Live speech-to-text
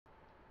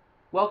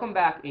Welcome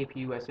back, AP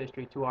US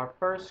History, to our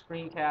first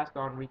screencast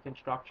on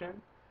Reconstruction.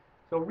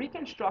 So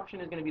Reconstruction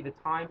is going to be the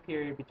time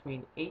period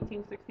between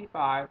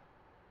 1865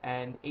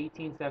 and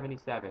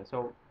 1877.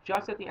 So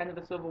just at the end of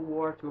the Civil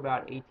War to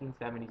about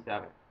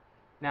 1877.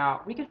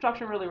 Now,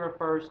 Reconstruction really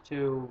refers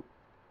to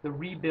the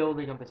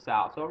rebuilding of the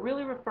South. So it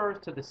really refers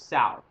to the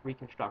South,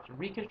 Reconstruction.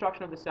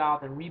 Reconstruction of the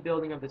South and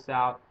rebuilding of the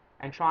South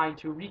and trying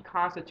to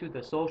reconstitute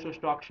the social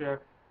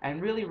structure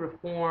and really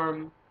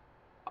reform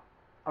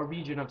a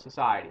region of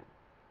society.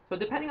 So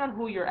depending on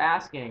who you're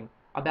asking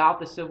about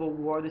the Civil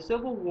War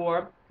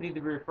could either be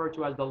referred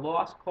to as the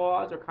lost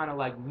cause or kind of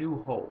like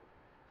New Hope.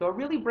 So it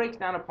really breaks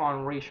down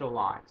upon racial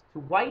lines. To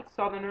white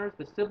Southerners,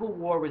 the Civil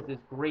War was this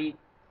great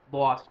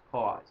lost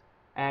cause.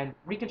 And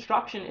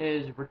Reconstruction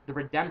is the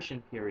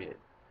redemption period.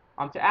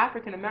 To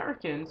African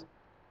Americans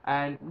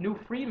and new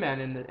freedmen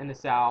in the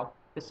South,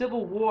 the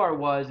Civil War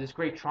was this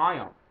great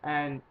triumph.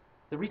 And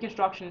the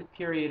Reconstruction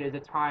period is a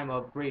time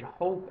of great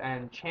hope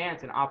and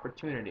chance and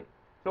opportunity.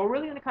 So we're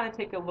really going to kind of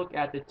take a look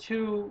at the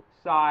two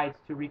sides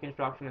to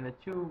Reconstruction and the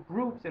two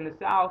groups in the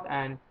South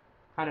and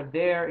kind of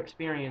their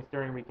experience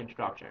during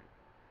Reconstruction.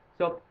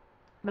 So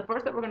the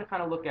first that we're going to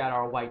kind of look at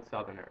are white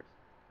Southerners.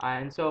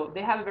 And so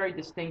they have a very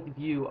distinct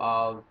view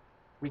of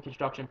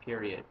Reconstruction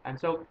period. And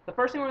so the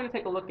first thing we're going to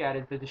take a look at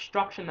is the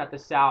destruction that the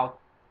South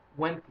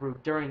went through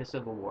during the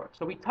Civil War.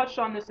 So we touched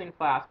on this in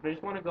class, but I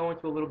just want to go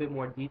into a little bit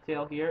more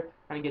detail here,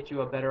 kind of get you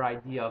a better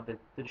idea of the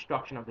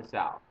destruction of the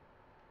South.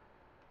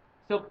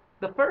 So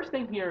the first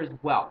thing here is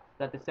wealth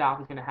that the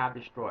South is going to have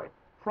destroyed.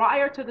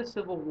 Prior to the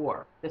Civil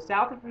War, the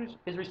South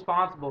is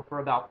responsible for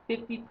about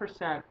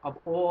 50% of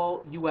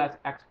all U.S.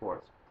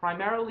 exports.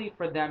 Primarily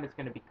for them, it's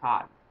going to be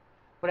cotton.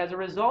 But as a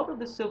result of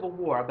the Civil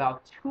War,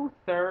 about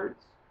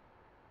two-thirds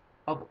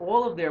of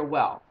all of their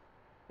wealth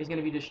is going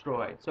to be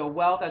destroyed. So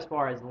wealth as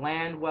far as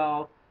land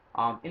wealth,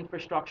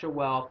 infrastructure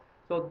wealth.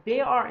 So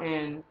they are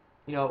in,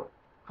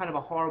 kind of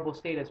a horrible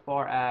state as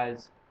far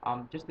as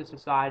just the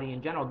society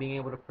in general being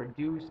able to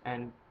produce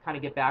and kind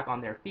of get back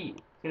on their feet.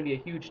 It's going to be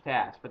a huge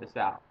task for the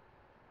South.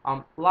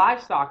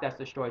 Livestock that's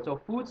destroyed, so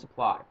food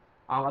supply.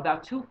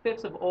 About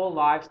two-fifths of all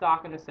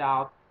livestock in the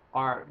South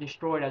are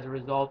destroyed as a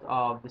result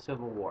of the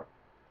Civil War.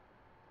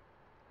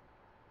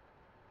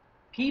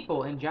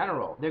 People in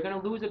general, they're going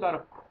to lose about a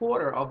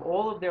quarter of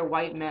all of their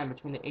white men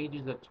between the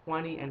ages of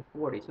 20 and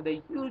 40. So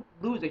they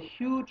lose a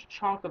huge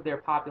chunk of their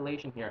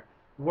population here.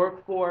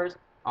 Workforce,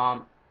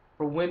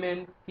 for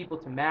women, people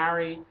to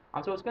marry.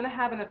 So it's going to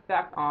have an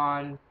effect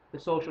on the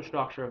social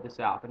structure of the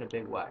South in a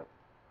big way.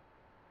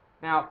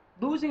 Now,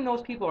 losing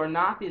those people is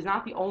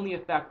not the only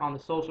effect on the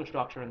social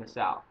structure in the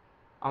South.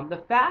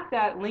 The fact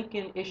that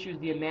Lincoln issues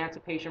the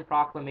Emancipation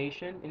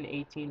Proclamation in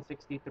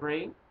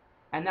 1863,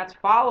 and that's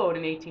followed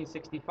in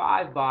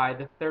 1865 by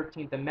the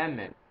 13th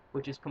Amendment,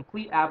 which is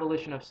complete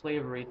abolition of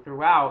slavery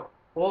throughout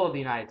all of the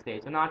United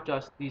States, and not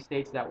just these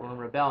states that were in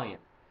rebellion.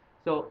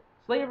 So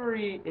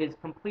slavery is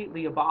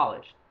completely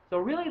abolished. So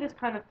really this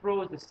kind of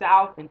throws the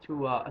South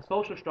into a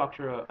social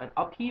structure, an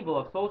upheaval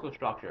of social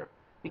structure,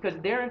 because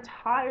their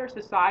entire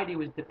society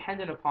was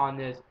dependent upon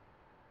this,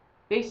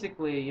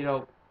 basically,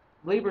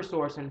 labor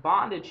source and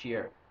bondage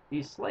here,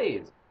 these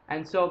slaves.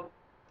 And so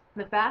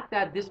the fact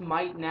that this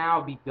might now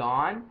be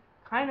gone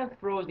kind of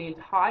throws the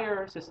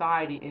entire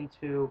society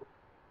into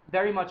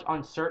very much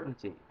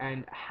uncertainty.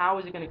 And how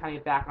is it going to kind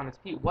of get back on its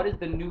feet? What is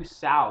the new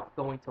South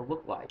going to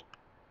look like?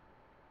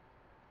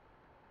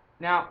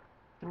 Now,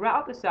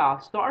 throughout the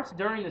South, starts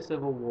during the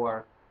Civil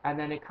War, and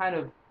then it kind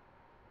of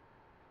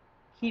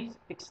keeps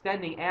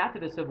extending after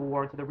the Civil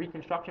War into the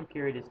Reconstruction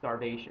period is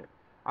starvation.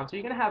 So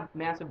you're going to have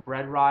massive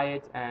bread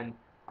riots and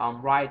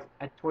riots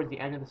towards the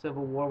end of the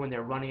Civil War when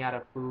they're running out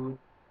of food.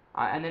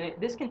 And then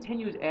this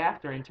continues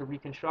after into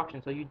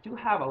Reconstruction. So you do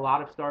have a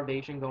lot of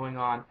starvation going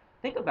on.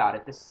 Think about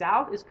it. The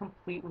South is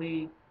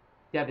completely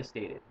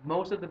devastated.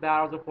 Most of the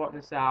battles are fought in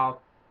the South.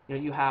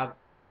 You have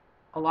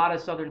a lot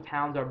of southern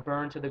towns are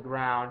burned to the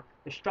ground.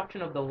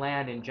 Destruction of the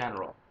land in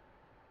general.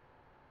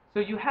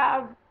 So you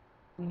have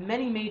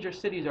many major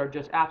cities are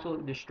just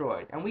absolutely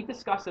destroyed. And we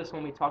discussed this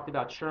when we talked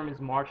about Sherman's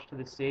March to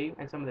the Sea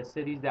and some of the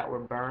cities that were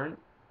burned.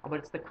 But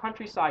it's the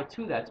countryside,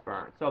 too, that's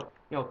burned. So,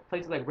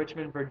 places like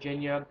Richmond,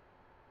 Virginia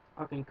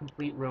are in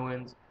complete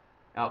ruins.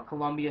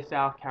 Columbia,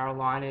 South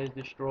Carolina is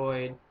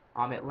destroyed.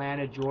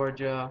 Atlanta,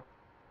 Georgia.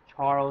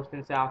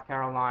 Charleston, South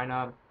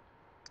Carolina.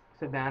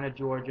 Savannah,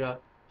 Georgia.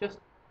 Just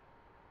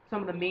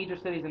some of the major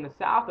cities in the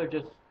South are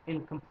just in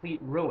complete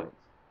ruins.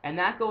 And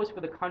that goes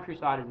for the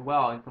countryside as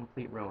well, in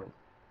complete ruins.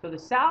 So the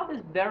South is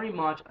very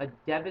much a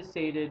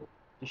devastated,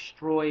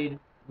 destroyed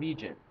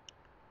region.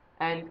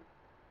 And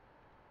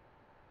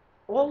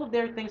all of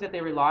their things that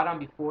they relied on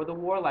before the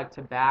war, like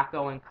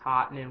tobacco and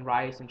cotton and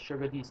rice and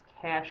sugar, these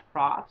cash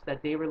crops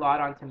that they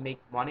relied on to make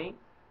money,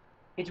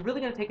 it's really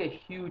going to take a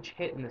huge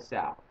hit in the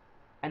South.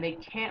 And they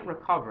can't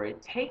recover.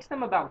 It takes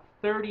them about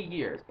 30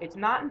 years. It's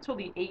not until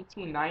the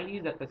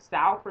 1890s that the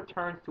South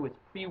returns to its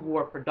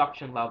pre-war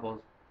production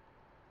levels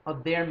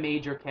of their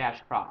major cash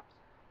crops.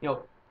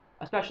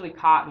 Especially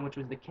cotton, which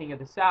was the king of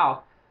the South.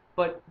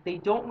 but they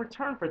don't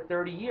return for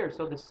 30 years.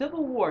 So the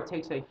Civil War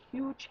takes a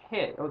huge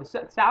hit, or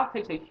the South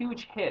takes a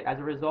huge hit as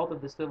a result of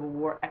the Civil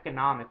War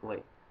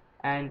economically.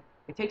 And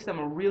it takes them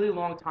a really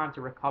long time to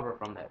recover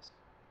from this.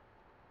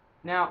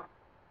 Now,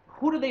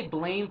 who do they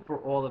blame for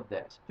all of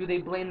this? Do they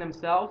blame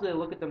themselves? Do they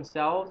look at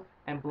themselves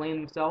and blame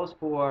themselves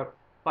for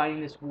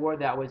fighting this war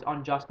that was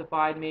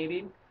unjustified,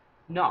 maybe?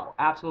 No,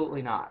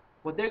 absolutely not.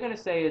 What they're going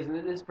to say is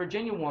that this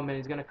Virginia woman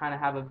is going to kind of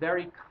have a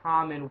very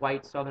common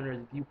white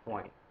Southerner's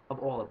viewpoint of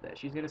all of this.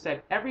 She's going to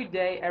say, every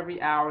day,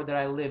 every hour that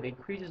I live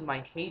increases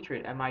my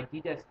hatred and my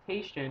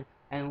detestation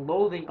and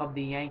loathing of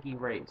the Yankee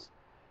race.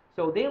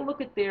 So they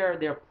look at their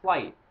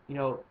plight,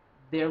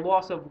 their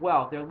loss of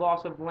wealth, their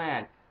loss of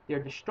land,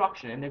 their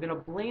destruction, and they're going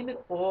to blame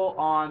it all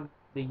on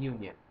the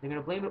Union. They're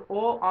going to blame it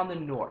all on the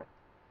North.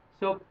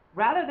 So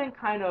rather than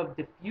kind of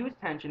diffuse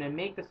tension and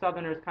make the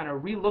Southerners kind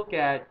of relook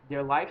at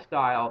their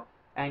lifestyle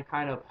and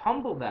kind of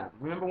humble them.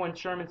 Remember when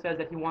Sherman says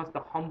that he wants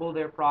to humble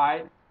their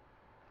pride?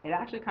 It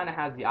actually kind of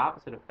has the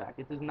opposite effect.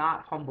 It does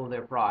not humble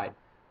their pride,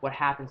 what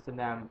happens to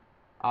them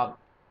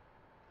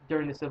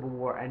during the Civil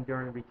War and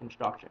during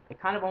Reconstruction. It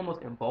kind of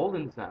almost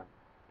emboldens them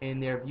in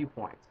their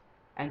viewpoints.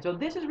 And so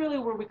this is really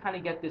where we kind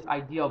of get this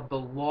idea of the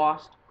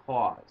lost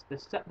cause. The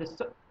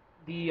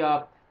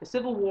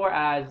Civil War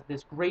as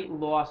this great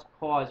lost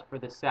cause for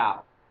the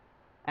South.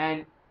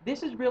 And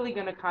this is really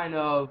going to kind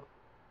of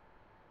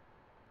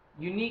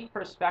unique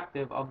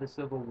perspective of the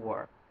Civil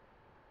War.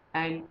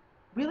 And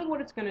really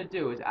what it's going to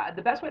do is,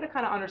 the best way to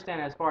kind of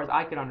understand it as far as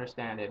I can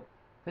understand it,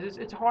 because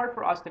it's hard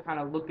for us to kind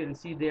of look at and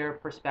see their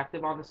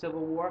perspective on the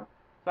Civil War.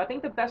 So I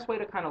think the best way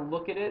to kind of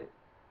look at it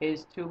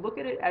is to look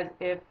at it as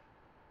if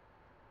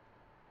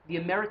the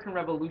American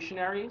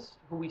revolutionaries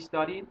who we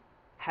studied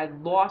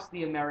had lost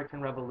the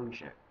American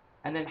Revolution.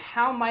 And then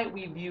how might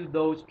we view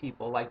those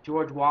people like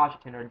George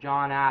Washington or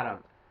John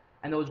Adams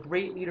and those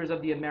great leaders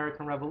of the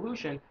American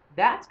Revolution?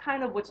 That's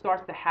kind of what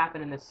starts to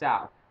happen in the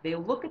South. They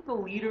look at the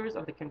leaders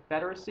of the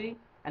Confederacy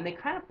and they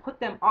kind of put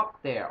them up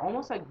there,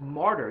 almost like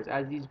martyrs,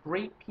 as these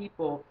great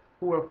people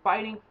who were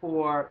fighting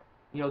for,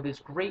 this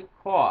great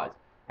cause.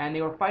 And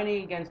they were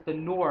fighting against the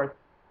North,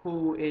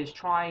 who is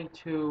trying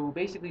to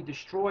basically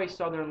destroy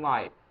Southern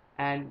life.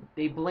 And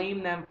they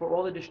blame them for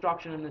all the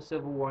destruction in the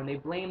Civil War, and they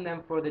blame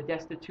them for the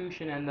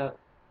destitution and the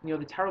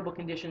terrible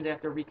conditions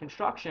after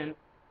Reconstruction.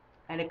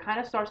 And it kind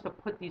of starts to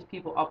put these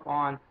people up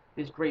on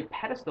this great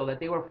pedestal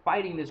that they were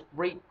fighting this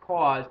great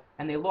cause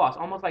and they lost,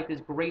 almost like this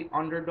great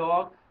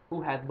underdog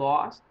who had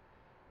lost.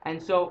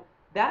 And so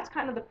that's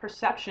kind of the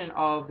perception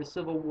of the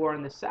Civil War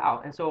in the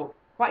South. And so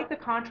quite the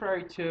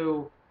contrary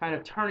to kind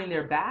of turning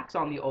their backs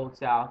on the Old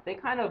South, they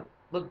kind of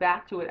look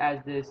back to it as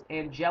this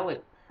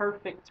angelic,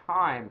 perfect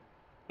time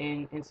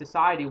in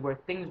society where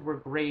things were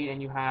great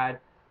and you had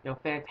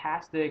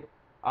fantastic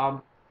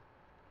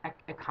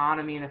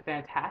economy and a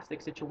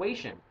fantastic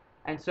situation.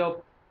 And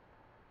so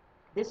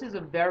this is a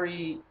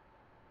very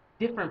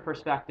different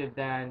perspective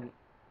than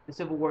the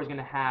Civil War is going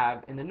to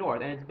have in the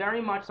North. And it's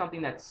very much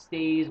something that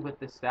stays with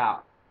the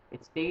South.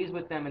 It stays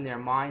with them in their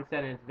mindset,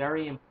 and it's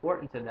very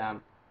important to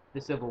them,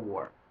 the Civil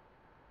War.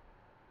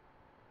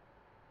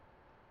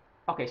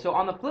 Okay, so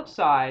on the flip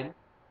side,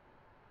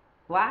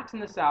 blacks in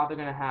the South are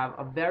going to have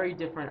a very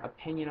different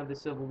opinion of the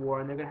Civil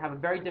War, and they're going to have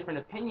a very different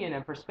opinion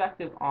and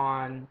perspective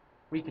on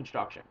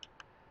Reconstruction.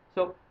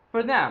 So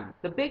for them,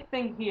 the big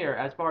thing here,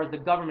 as far as the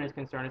government is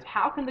concerned, is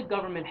how can the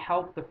government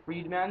help the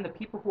freedmen, the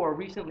people who are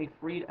recently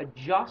freed,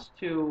 adjust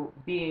to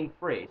being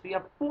free? So you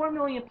have 4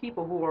 million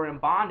people who are in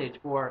bondage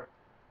for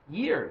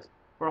years,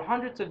 for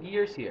hundreds of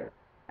years here.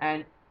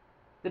 And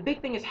the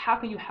big thing is, how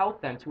can you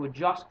help them to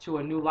adjust to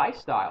a new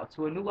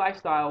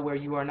lifestyle where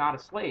you are not a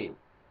slave?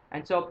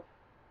 And so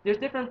there's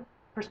different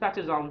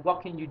perspectives on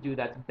what can you do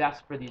that's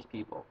best for these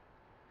people.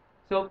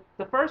 So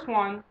the first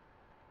one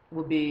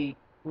will be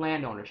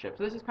land ownership.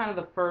 So this is kind of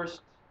the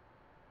first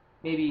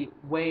maybe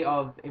way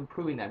of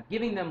improving them,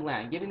 giving them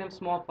land, giving them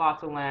small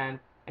plots of land,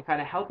 and kind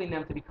of helping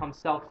them to become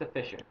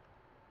self-sufficient.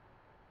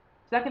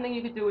 Second thing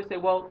you could do is say,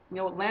 well,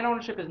 land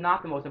ownership is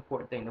not the most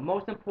important thing. The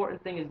most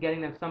important thing is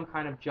getting them some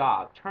kind of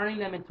job, turning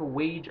them into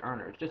wage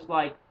earners, just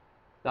like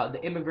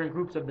the immigrant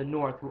groups of the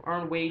North who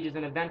earn wages,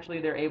 and eventually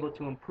they're able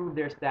to improve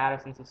their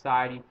status in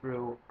society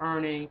through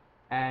earning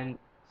and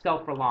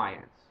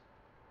self-reliance.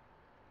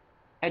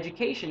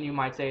 Education, you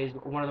might say, is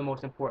one of the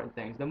most important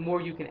things. The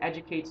more you can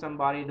educate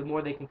somebody, the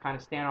more they can kind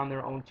of stand on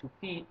their own 2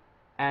 feet,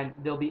 and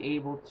they'll be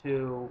able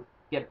to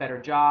get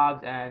better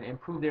jobs and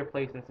improve their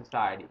place in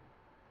society.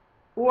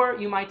 Or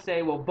you might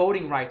say, well,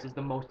 voting rights is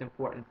the most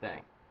important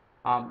thing.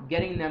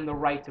 Getting them the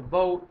right to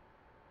vote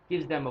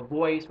gives them a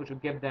voice, which will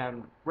give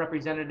them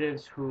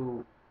representatives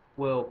who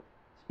will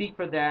speak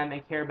for them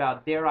and care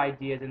about their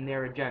ideas and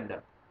their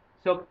agenda.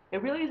 So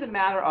it really is a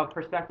matter of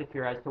perspective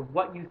here as to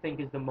what you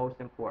think is the most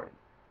important.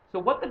 So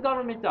what the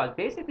government does,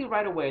 basically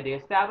right away, they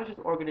establish this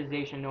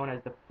organization known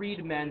as the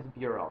Freedmen's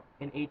Bureau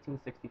in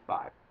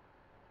 1865.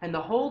 And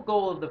the whole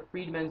goal of the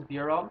Freedmen's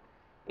Bureau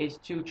is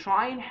to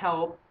try and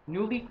help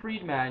newly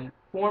freed men,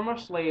 former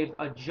slaves,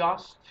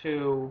 adjust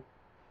to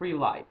free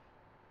life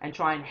and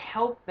try and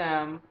help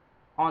them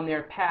on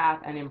their path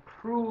and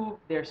improve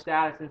their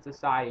status in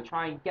society,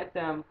 try and get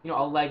them,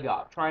 a leg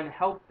up, try and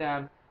help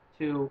them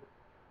to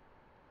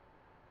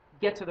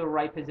get to the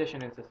right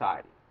position in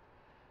society.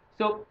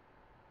 So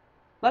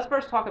let's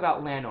first talk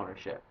about land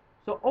ownership.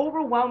 So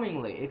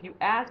overwhelmingly, if you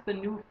ask the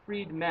new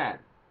freedmen,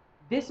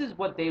 this is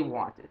what they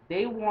wanted.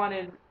 They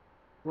wanted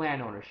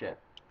land ownership.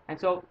 And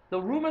so the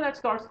rumor that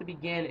starts to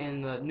begin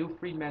in the new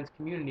freedmen's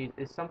communities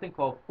is something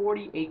called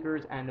 40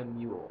 acres and a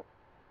mule.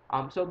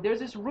 So there's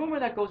this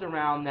rumor that goes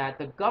around that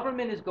the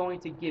government is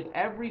going to give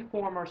every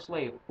former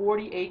slave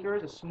 40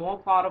 acres, a small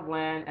plot of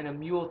land, and a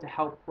mule to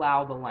help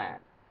plow the land.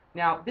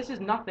 Now, this is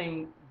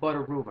nothing but a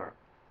rumor.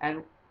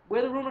 And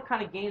where the rumor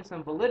kind of gains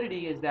some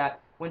validity is that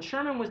when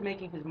Sherman was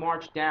making his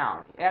march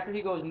down, after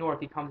he goes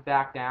north, he comes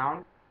back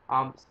down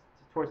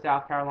towards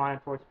South Carolina,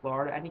 towards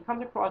Florida, and he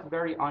comes across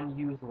very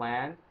unused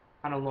land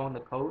kind of along the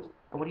coast.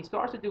 And what he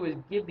starts to do is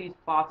give these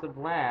plots of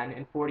land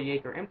in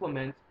 40-acre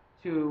implements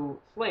to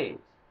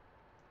slaves.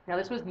 Now,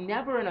 this was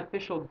never an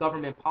official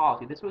government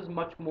policy. This was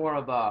much more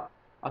of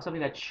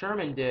something that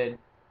Sherman did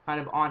kind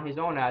of on his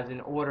own as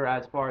an order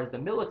as far as the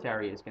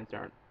military is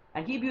concerned.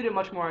 And he viewed it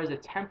much more as a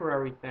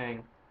temporary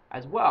thing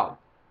as well.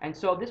 And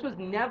so this was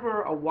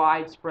never a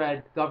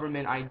widespread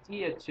government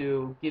idea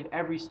to give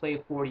every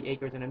slave 40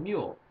 acres and a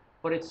mule.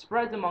 But it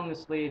spreads among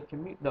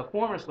the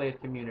former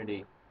slave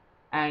community.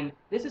 And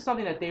this is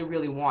something that they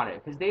really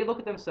wanted because they look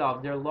at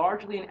themselves, they're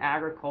largely an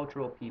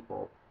agricultural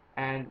people.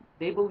 And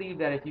they believe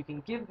that if you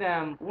can give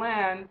them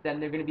land, then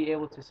they're going to be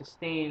able to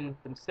sustain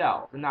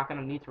themselves. They're not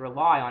going to need to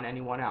rely on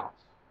anyone else.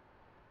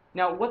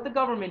 Now, what the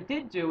government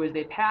did do is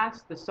they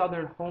passed the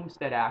Southern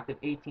Homestead Act of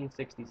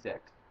 1866.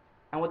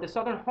 And what the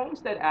Southern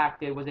Homestead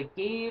Act did was it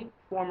gave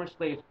former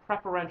slaves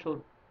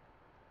preferential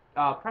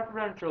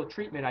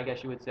treatment, I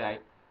guess you would say,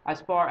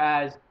 as far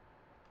as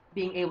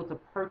being able to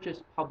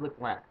purchase public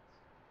lands.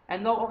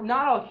 And though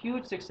not a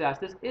huge success,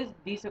 this is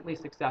decently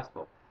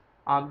successful.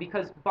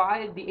 Because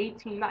by the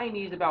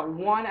 1890s, about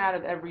 1 out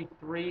of every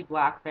 3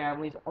 black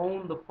families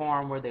owned the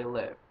farm where they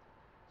lived.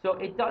 So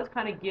it does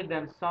kind of give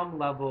them some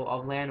level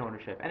of land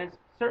ownership. And in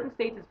certain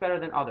states, it's better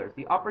than others.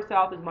 The upper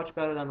South is much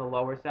better than the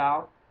lower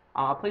South.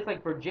 A place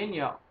like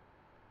Virginia,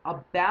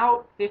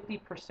 about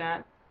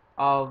 50%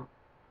 of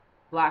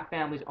black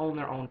families own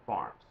their own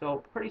farms.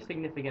 So pretty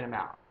significant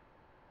amount.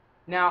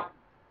 Now,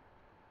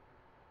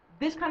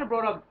 this kind of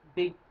brought up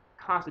big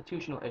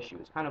constitutional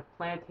issues, kind of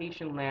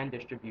plantation land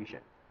distribution.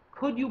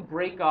 Could you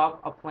break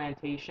up a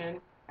plantation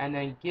and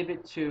then give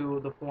it to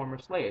the former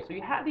slaves? So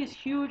you had these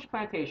huge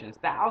plantations,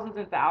 thousands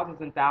and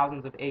thousands and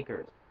thousands of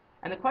acres.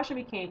 And the question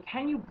became,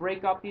 can you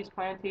break up these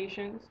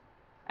plantations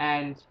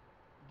and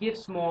give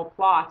small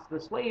plots to the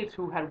slaves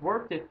who had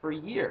worked it for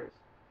years?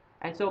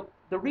 And so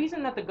the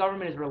reason that the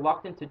government is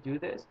reluctant to do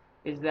this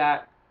is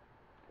that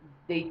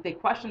they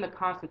question the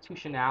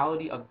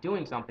constitutionality of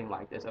doing something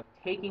like this, of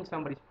taking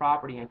somebody's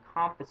property and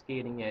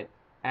confiscating it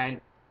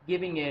and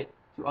giving it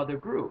to other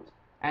groups.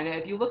 And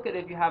if you look at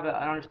it, if you have an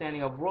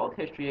understanding of world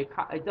history,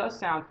 it does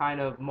sound kind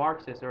of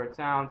Marxist, or it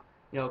sounds,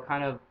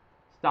 kind of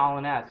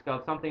Stalin-esque,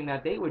 of something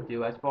that they would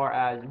do as far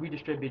as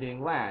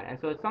redistributing land. And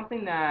so it's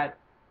something that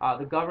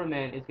the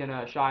government is going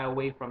to shy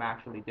away from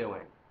actually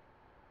doing.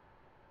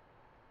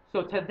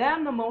 So to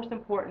them, the most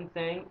important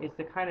thing is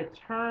to kind of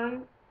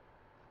turn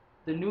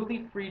the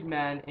newly freed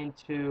men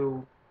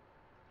into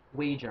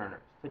wage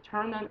earners, to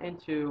turn them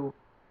into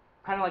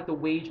kind of like the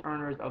wage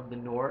earners of the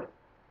North,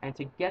 and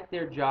to get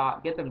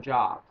them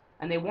jobs.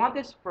 And they want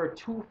this for a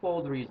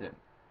twofold reason.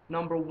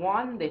 Number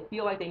one, they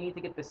feel like they need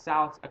to get the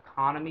South's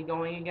economy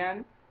going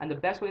again, and the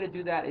best way to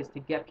do that is to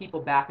get people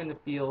back in the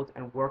fields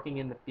and working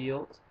in the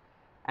fields.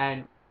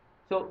 And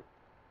so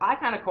I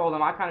kind of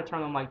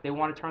turn them like they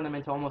want to turn them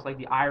into almost like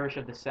the Irish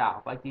of the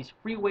South, like these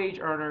free wage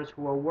earners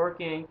who are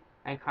working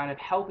and kind of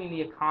helping the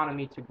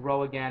economy to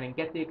grow again and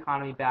get the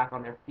economy back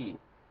on their feet.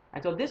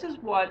 And so this is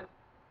what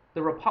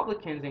the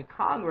Republicans in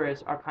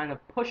Congress are kind of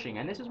pushing,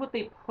 and this is what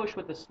they push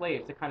with the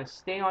slaves, to kind of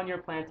stay on your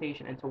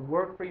plantation and to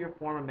work for your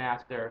former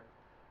master,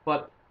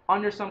 but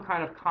under some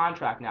kind of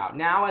contract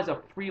now as a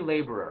free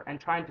laborer, and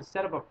trying to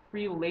set up a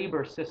free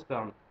labor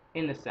system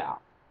in the South.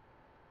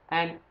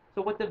 And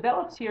so what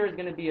develops here is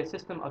going to be a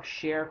system of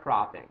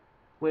sharecropping,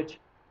 which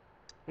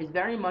is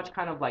very much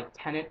kind of like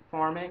tenant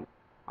farming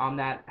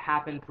that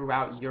happened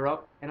throughout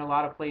Europe in a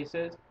lot of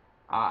places.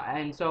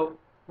 And so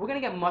we're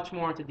going to get much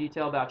more into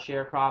detail about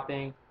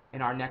sharecropping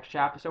in our next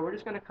chapter, so we're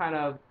just going to kind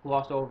of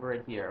gloss over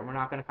it here. We're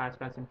not going to kind of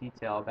spend some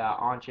detail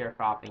on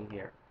sharecropping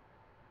here.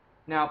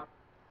 Now,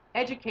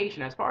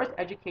 education, as far as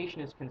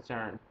education is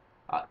concerned,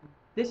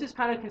 this is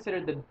kind of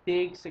considered the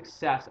big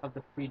success of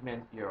the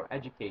Freedmen's Bureau,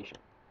 education.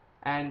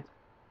 And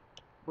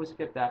we'll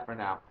skip that for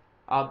now.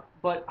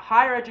 But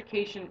higher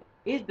education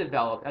is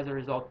developed as a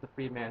result of the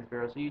Freedmen's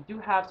Bureau. So you do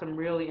have some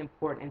really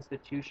important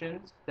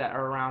institutions that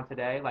are around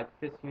today, like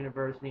Fisk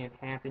University and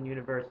Hampton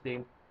University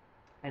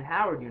and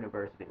Howard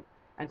University.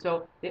 And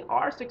so they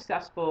are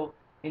successful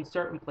in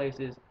certain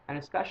places, and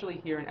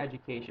especially here in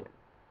education.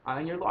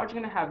 And you're largely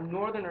going to have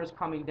Northerners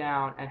coming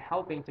down and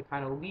helping to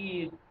kind of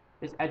lead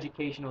this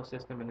educational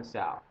system in the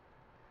South.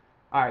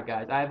 Alright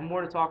guys, I have more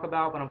to talk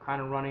about, but I'm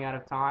kind of running out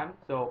of time,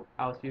 so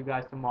I'll see you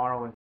guys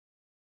tomorrow. And